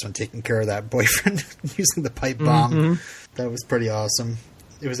badass when taking care of that boyfriend using the pipe bomb. Mm-hmm. That was pretty awesome.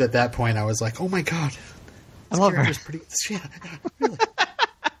 It was at that point I was like, oh my god, I love her. Really.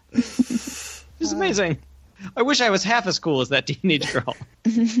 She's amazing. I wish I was half as cool as that teenage girl.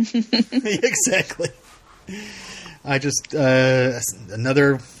 Exactly. I just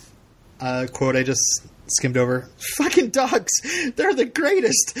another quote I just skimmed over. Fucking dogs! They're the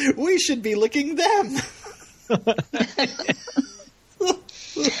greatest! We should be licking them!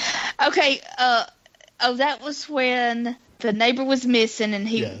 Okay, that was when the neighbor was missing and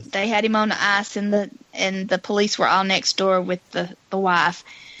they had him on the ice and the police were all next door with the wife.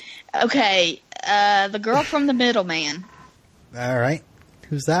 Okay, the girl from The Middleman. All right.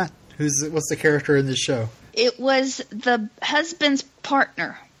 Who's that? What's the character in this show? It was the husband's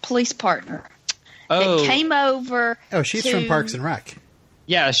partner, police partner. Oh. That came over. Oh, she's from Parks and Rec.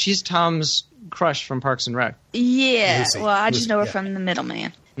 Yeah, she's Tom's crush from Parks and Rec. Yeah. Lucy. Well, I just know her from The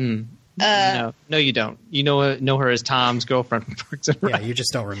Middleman. No, you don't. You know her as Tom's girlfriend from Parks and Rec. Yeah, you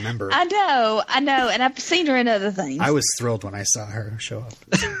just don't remember. I know, and I've seen her in other things. I was thrilled when I saw her show up.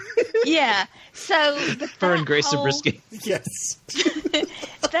 Yeah. So her and Grace Zabriskie. Yes.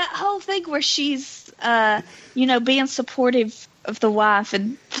 That whole thing where she's, being supportive of the wife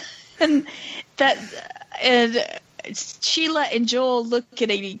and Sheila and Joel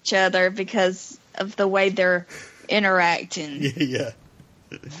looking at each other because of the way they're interacting. Yeah.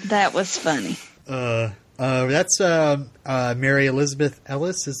 That was funny. That's Mary Elizabeth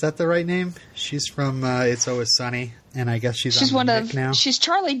Ellis. Is that the right name? She's from It's Always Sunny, and I guess she's on the Nick now. She's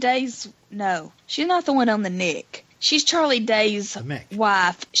Charlie Day's. No, she's not the one on the Nick. She's Charlie Day's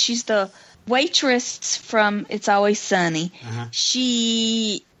wife. She's the waitress from It's Always Sunny. Uh-huh.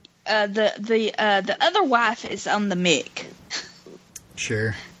 She, the other wife is on the Mick.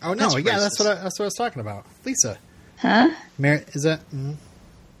 Sure. Oh no, that's what I was talking about. Lisa. Huh? Mary, is that?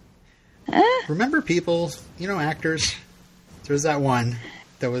 Remember people, actors. There was that one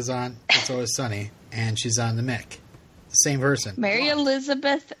that was on It's Always Sunny, and she's on the Mick. The same person. Mary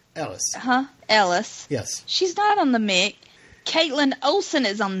Elizabeth Ellis. Huh? Ellis. Yes. She's not on the Mick. Caitlin Olsen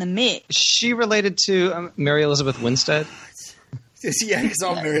is on the Mick. Is she related to Mary Elizabeth Winstead? Yeah, it's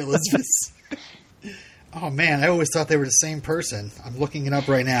all Mary Elizabeth's. Oh man, I always thought they were the same person. I'm looking it up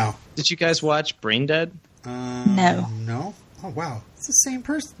right now. Did you guys watch Brain Dead? No. No? Oh wow, it's the same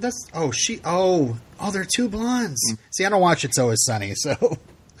person. They're two blondes. See, I don't watch It's Always Sunny, so.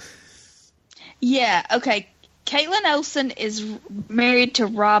 Yeah. Okay. Caitlin Olsen is married to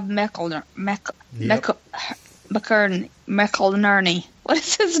Rob McElnerney. What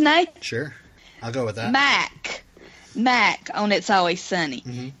is his name? Sure, I'll go with that. Mac on It's Always Sunny.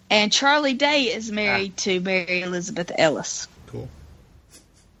 Mm-hmm. And Charlie Day is married to Mary Elizabeth Ellis. Cool.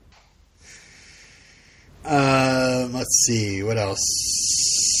 Let's see. What else?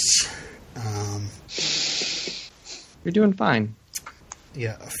 You're doing fine.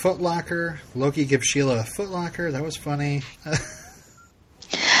 Yeah, a footlocker. Loki gives Sheila a footlocker. That was funny. What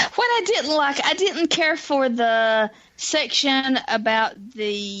I didn't care for the section about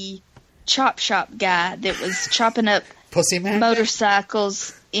the chop shop guy that was chopping up Pussy man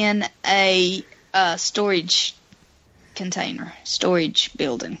motorcycles in a storage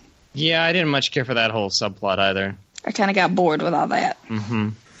building. Yeah, I didn't much care for that whole subplot either. I kind of got bored with all that. Mm-hmm.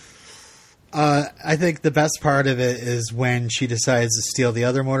 I think the best part of it is when she decides to steal the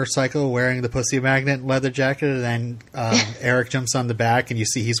other motorcycle wearing the pussy magnet leather jacket, and then Eric jumps on the back and you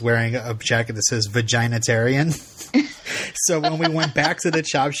see he's wearing a jacket that says Vaginitarian. So when we went back to the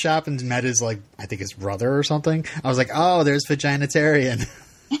chop shop and met his, I think his brother or something, I was like, oh, there's Vaginitarian.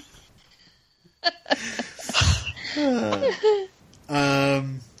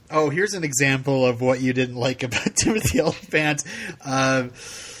 Oh, here's an example of what you didn't like about Timothy Olyphant.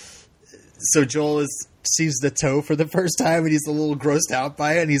 So Joel sees the toe for the first time, and he's a little grossed out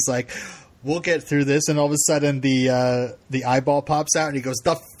by it, and he's like, "We'll get through this." And all of a sudden, the eyeball pops out, and he goes,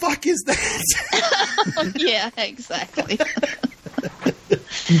 "The fuck is that?" Yeah, exactly.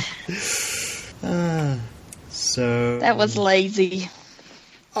 So That was lazy.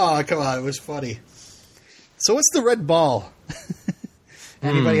 Oh, come on, it was funny. So what's the red ball?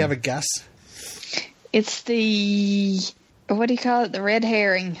 Anybody have a guess? It's the, what do you call it? The red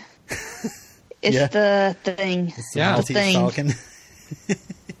herring. It's Yeah. the thing. It's the Yeah. Maltese thing. Falcon.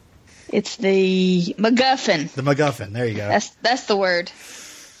 It's the MacGuffin. The MacGuffin. There you go. That's the word.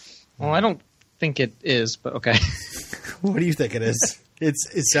 Well, I don't think it is, but okay. What do you think it is?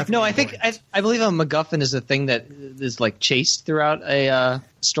 It's definitely No, I think important. I believe a MacGuffin is a thing that is like chased throughout a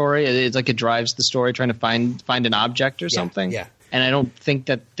story. It's like it drives the story, trying to find an object or something. yeah. And I don't think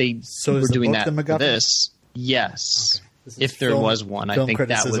that they So is were the doing book that the for MacGuffin? this. Yes, Okay. This is if there film- was one, I film think that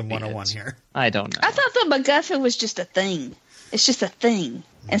criticism would be 101 it. here. I don't know. I thought the MacGuffin was just a thing. It's just a thing.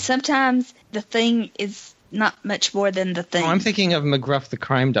 And sometimes the thing is not much more than the thing. Oh, I'm thinking of McGruff the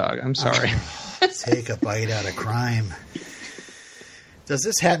crime dog. I'm sorry. Take a bite out of crime. Does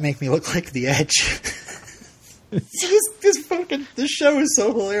this hat make me look like the Edge? This show is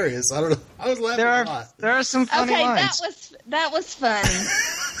so hilarious. I don't know. I was laughing a lot. there are some funny Okay, lines. that was funny.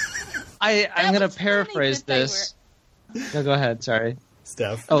 I'm going was to funny paraphrase that they this. No, go ahead. Sorry.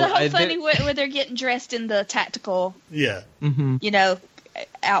 Stuff. Oh, The whole funny where they're getting dressed in the tactical, Yeah.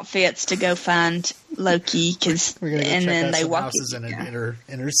 outfits to go find Loki, We're gonna go and check then out they some walk houses in yeah. an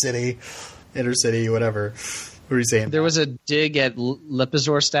inner city, whatever. What were you saying? There was a dig at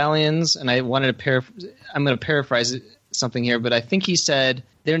Lepizor stallions, and I wanted to I'm going to paraphrase something here, but I think he said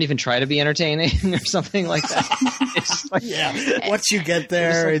they don't even try to be entertaining or something like that. It's just like, Yeah. Once you get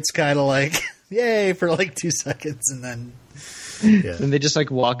there, it's kind of like, yay, for like 2 seconds, and then. Yeah. and they just like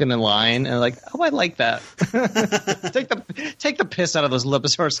walk in a line and like, oh, I like that. take the piss out of those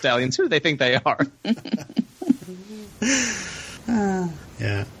Lepizor stallions. Who do they think they are?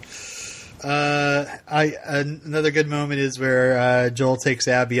 Yeah. Another good moment is where Joel takes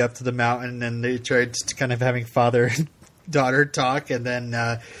Abby up to the mountain, and they tried to kind of having father and daughter talk, and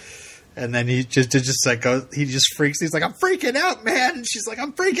then he just like goes, he just freaks. He's like, "I'm freaking out, man," and she's like,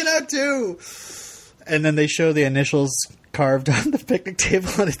 "I'm freaking out too." And then they show the initials carved on the picnic table,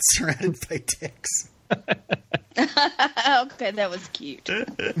 and it's surrounded by dicks. Okay, that was cute.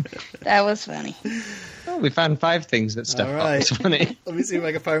 That was funny. Oh, we found 5 things that Steph All thought right. was funny. Let me see if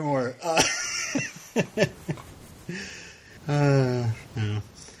I can find more.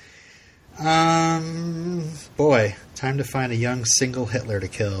 Boy, time to find a young single Hitler to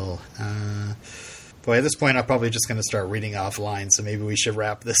kill. Boy, at this point, I'm probably just going to start reading off lines, so maybe we should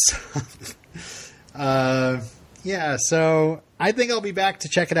wrap this up. Yeah, so I think I'll be back to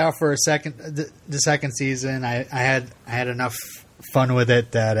check it out for the second season. I had enough fun with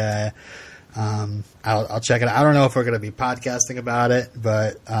it that I'll check it out. I don't know if we're going to be podcasting about it,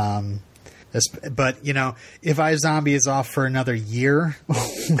 but if iZombie is off for another year,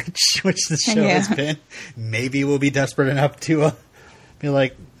 which the show has been, maybe we'll be desperate enough to be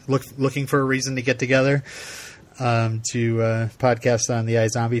like looking for a reason to get together to podcast on the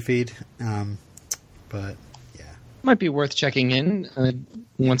iZombie feed. But yeah, Might be worth checking in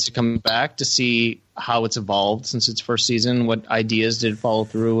once you come back to see how it's evolved since its first season. What ideas did it follow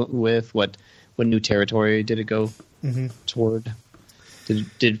through with? What new territory did it go toward? Did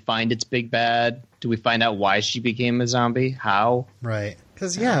it find its big bad? Do we find out why she became a zombie? How? right.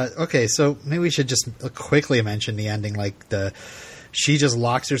 Because okay. So maybe we should just quickly mention the ending. Like she just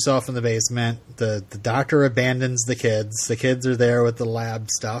locks herself in the basement. The doctor abandons the kids. The kids are there with the lab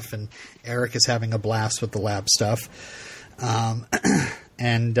stuff, and Eric is having a blast with the lab stuff.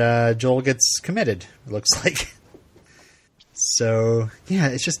 And Joel gets committed, it looks like. So, yeah,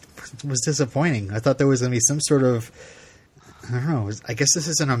 it was disappointing. I thought there was going to be some sort of, I don't know, I guess this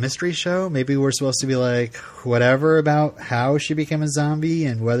isn't a mystery show. Maybe we're supposed to be like, whatever about how she became a zombie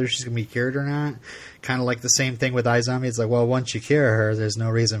and whether she's going to be cured or not. Kind of like the same thing with iZombie. It's like, well, once you cure her, there's no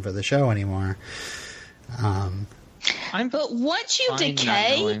reason for the show anymore. But once you fine not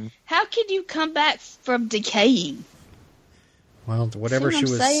decay, knowing. how can you come back from decaying? Well, whatever See she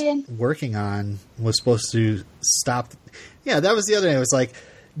what I'm was saying? working on was supposed to stop. Yeah, that was the other thing. It was like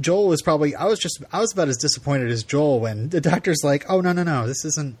Joel was probably. I was about as disappointed as Joel when the doctor's like, "Oh no, this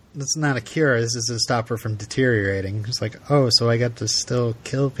is not a cure. This is to stop her from deteriorating." It's like, "Oh, so I got to still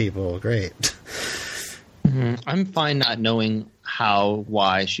kill people? Great." I'm fine not knowing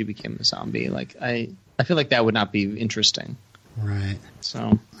why she became a zombie. Like I feel like that would not be interesting. Right.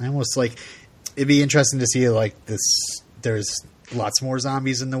 So I almost like it'd be interesting to see like this. There's lots more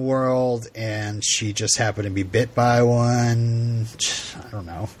zombies in the world, and she just happened to be bit by one. I don't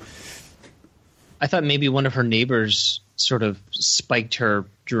know. I thought maybe one of her neighbors sort of spiked her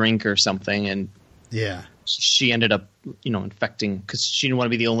drink or something, and Yeah. she ended up, infecting because she didn't want to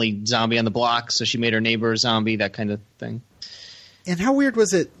be the only zombie on the block, so she made her neighbor a zombie, that kind of thing. And how weird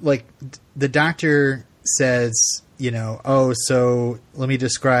was it? Like the doctor says, oh, so let me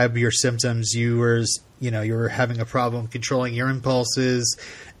describe your symptoms. You were having a problem controlling your impulses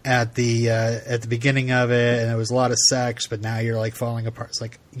at the beginning of it, and it was a lot of sex, but now you're like falling apart. It's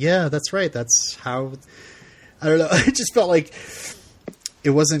like, yeah, that's right. That's how. I don't know. It just felt like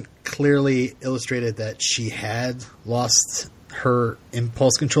it wasn't clearly illustrated that she had lost her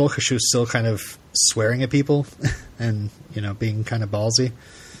impulse control because she was still kind of swearing at people and, being kind of ballsy.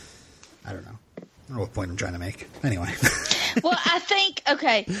 I don't know. I don't know what point I'm trying to make. Anyway. Well, I think,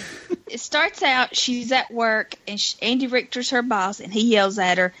 okay, it starts out, she's at work, and Andy Richter's her boss, and he yells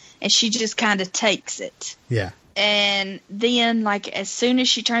at her, and she just kind of takes it. Yeah. And then, like, as soon as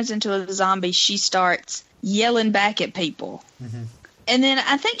she turns into a zombie, she starts yelling back at people. Mm-hmm. And then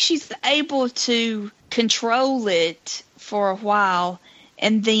I think she's able to control it for a while,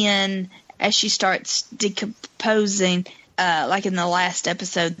 and then as she starts decomposing, like in the last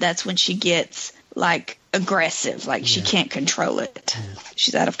episode, that's when she gets, like, aggressive. Like, she can't control it. Yeah.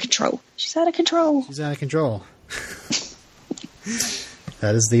 She's out of control. She's out of control. She's out of control.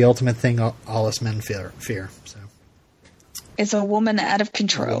 That is the ultimate thing all us men fear. So it's a woman out of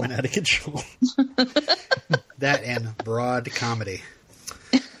control. A woman out of control. That and broad comedy.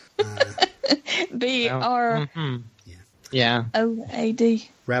 BROAD. Yeah.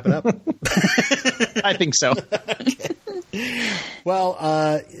 Wrap it up. I think so. Okay.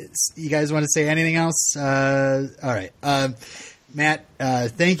 Well, you guys want to say anything else? All right. Matt,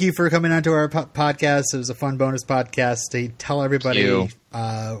 thank you for coming onto our podcast. It was a fun bonus podcast. Tell everybody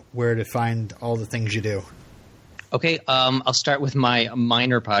where to find all the things you do. Okay, I'll start with my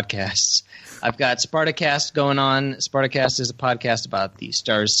minor podcasts. I've got Spartacast going on. Spartacast is a podcast about the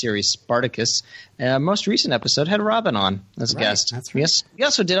Starz series Spartacus. Most recent episode had Robin on as a guest. That's right. Yes, we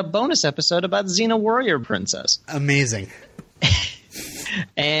also did a bonus episode about Xena Warrior Princess. Amazing.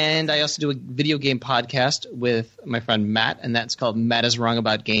 And I also do a video game podcast with my friend Matt, and that's called Matt is Wrong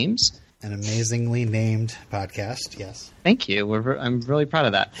About Games. An amazingly named podcast, yes. Thank you. I'm really proud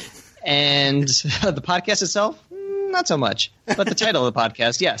of that. And the podcast itself, not so much. But the title of the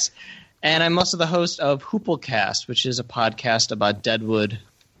podcast, yes. And I'm also the host of Hooplecast, which is a podcast about Deadwood,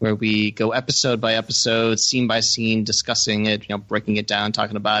 where we go episode by episode, scene by scene, discussing it, breaking it down,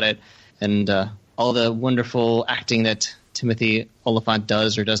 talking about it, and all the wonderful acting that Timothy Oliphant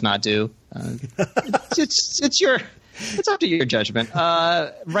does or does not do. It's up to your judgment.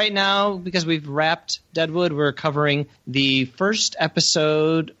 Right now, because we've wrapped Deadwood, we're covering the first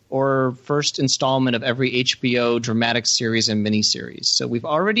episode or first installment of every HBO dramatic series and miniseries. So we've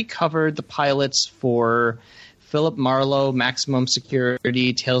already covered the pilots for Philip Marlowe, Maximum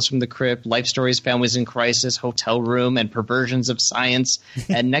Security, Tales from the Crypt, Life Stories, Families in Crisis, Hotel Room, and Perversions of Science.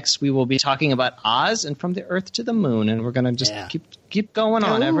 And next we will be talking about Oz and From the Earth to the Moon. And we're going to just keep going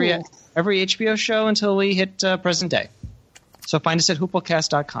on every HBO show until we hit present day. So find us at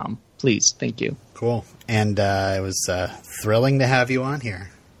hooplecast.com. Please. Thank you. Cool. And it was thrilling to have you on here.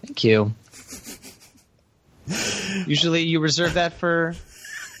 Thank you. Usually you reserve that for...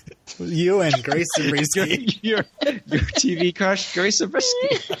 You and Grace Zabriskie. your TV crush, Grace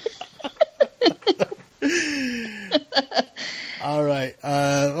Zabriskie. All right.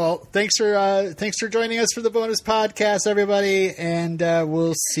 Well, thanks for joining us for the bonus podcast, everybody, and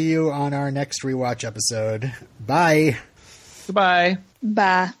we'll see you on our next rewatch episode. Bye. Goodbye.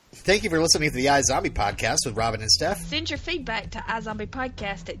 Bye. Thank you for listening to the iZombie Podcast with Robin and Steph. Send your feedback to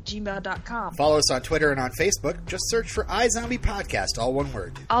iZombiePodcast@gmail.com. Follow us on Twitter and on Facebook. Just search for iZombie Podcast, all one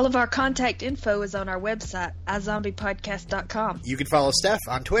word. All of our contact info is on our website, iZombiePodcast.com. You can follow Steph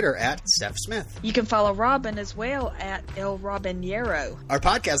on Twitter at Steph Smith. You can follow Robin as well at El Robinero. Our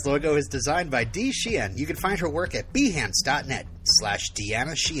podcast logo is designed by Dee Sheehan. You can find her work at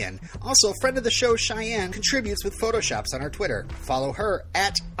behance.net/Deanna Sheehan. Also, friend of the show, Cheyenne, contributes with Photoshops on our Twitter. Follow her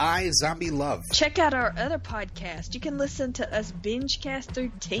at iZombieLove. Check out our other podcast. You can listen to us binge cast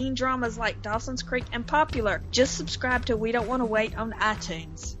through teen dramas like Dawson's Creek and Popular. Just subscribe to We Don't Want to Wait on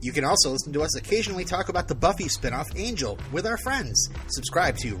iTunes. You can also listen to us occasionally talk about the Buffy spinoff Angel with our friends.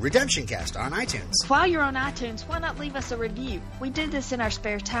 Subscribe to Redemption Cast on iTunes. While you're on iTunes, why not leave us a review? We did this in our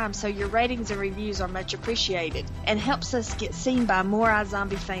spare time, so your ratings and reviews are much appreciated and helps us get seen seen by more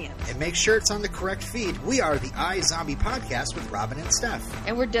iZombie fans. And make sure it's on the correct feed. We are the iZombie Podcast with Robin and Steph.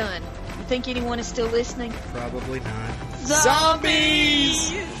 And we're done. You think anyone is still listening? Probably not.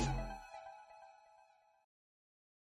 Zombies!